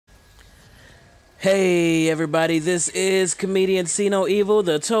Hey everybody, this is comedian See No Evil,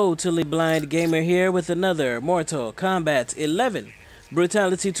 the totally blind gamer here with another Mortal Kombat 11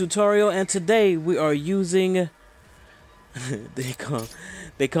 Brutality tutorial, and today we are using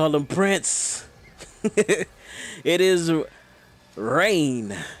they call him Prince. It is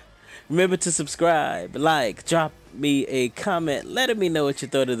Rain. Remember to subscribe, like, drop me a comment letting me know what you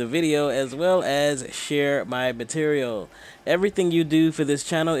thought of the video, as well as share my material. Everything you do for this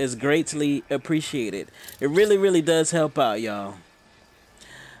channel is greatly appreciated. It really does help out, y'all.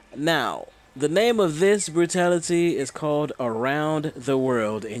 Now, the name of this brutality is called Around the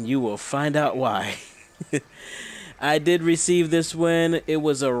World, and you will find out why. I did receive this one. It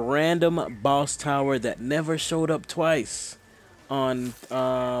was a random boss tower that never showed up twice on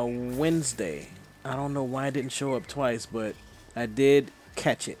Wednesday. I don't know why it didn't show up twice, but I did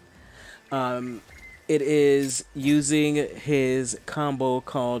catch it. It is using his combo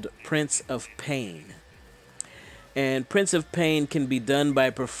called Prince of Pain. And Prince of Pain can be done by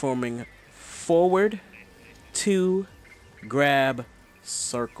performing forward, 2, grab,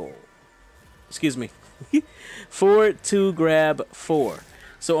 circle. Excuse me. Forward, 2, grab, 4.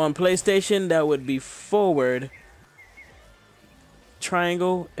 So on PlayStation, that would be forward,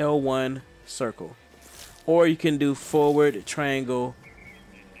 triangle, L1, circle. Or you can do forward, triangle,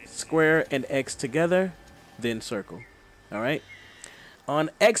 square, and X together, then circle. Alright? On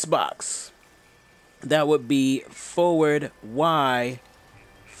Xbox, that would be forward, Y,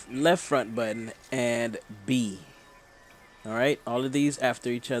 left front button, and B. Alright? All of these after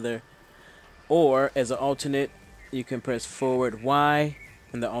each other. Or, as an alternate, you can press forward, Y,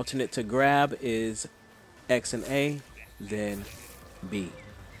 and the alternate to grab is X and A, then B.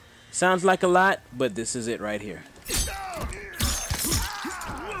 Sounds like a lot, but this is it right here.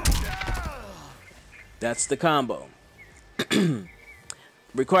 That's the combo.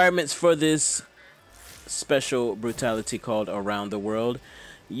 Requirements for this special brutality called Around the World.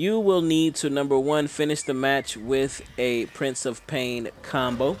 You will need to, number 1, finish the match with a Prince of Pain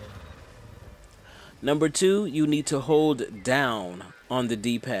combo. Number 2, you need to hold down on the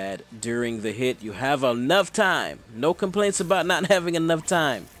D-pad during the hit. You have enough time. No complaints about not having enough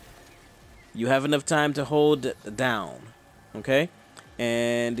time. You have enough time to hold down, okay?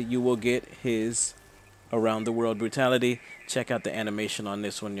 And you will get his Around the World brutality. Check out the animation on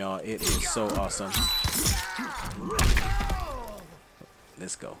this one, y'all. It is so awesome.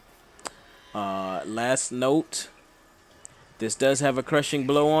 Let's go. Last note. This does have a crushing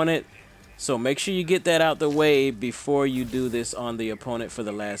blow on it, so make sure you get that out the way before you do this on the opponent for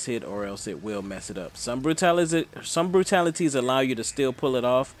the last hit, or else it will mess it up. Some brutalities allow you to still pull it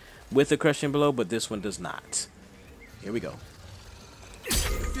off with a crushing blow, but this one does not. Here we go.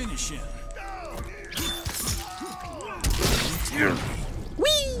 Finish him.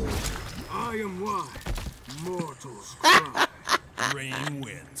 Whee! I am why mortals cry. Rain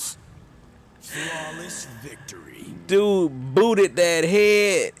wins. Flawless victory. Dude booted that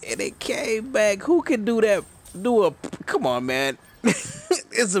head and it came back. Who can do that? Come on, man.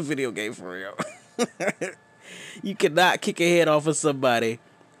 It's a video game for real. You cannot kick a head off of somebody,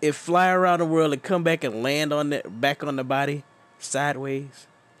 it fly around the world and come back and land on back on the body sideways.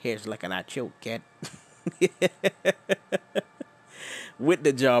 Head's like an choke cat. With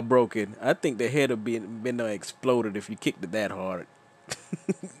the jaw broken. I think the head would been exploded if you kicked it that hard.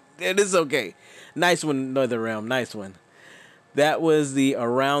 And it's okay. Nice one, NetherRealm. Nice one. That was the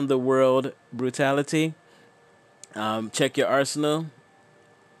Around the World brutality. Check your arsenal.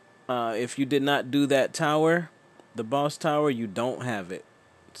 If you did not do that tower, the boss tower, you don't have it.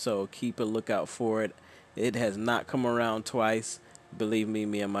 So keep a lookout for it. It has not come around twice. Believe me,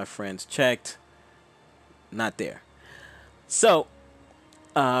 me and my friends checked. Not there. So,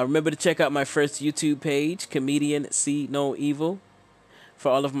 remember to check out my first YouTube page, Comedian See No Evil,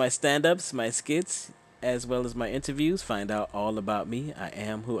 for all of my stand-ups, my skits, as well as my interviews. Find out all about me. I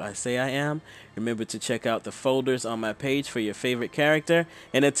am who I say I am. Remember to check out the folders on my page for your favorite character.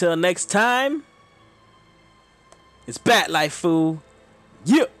 And until next time, it's Bat Life, fool.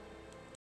 Yeah.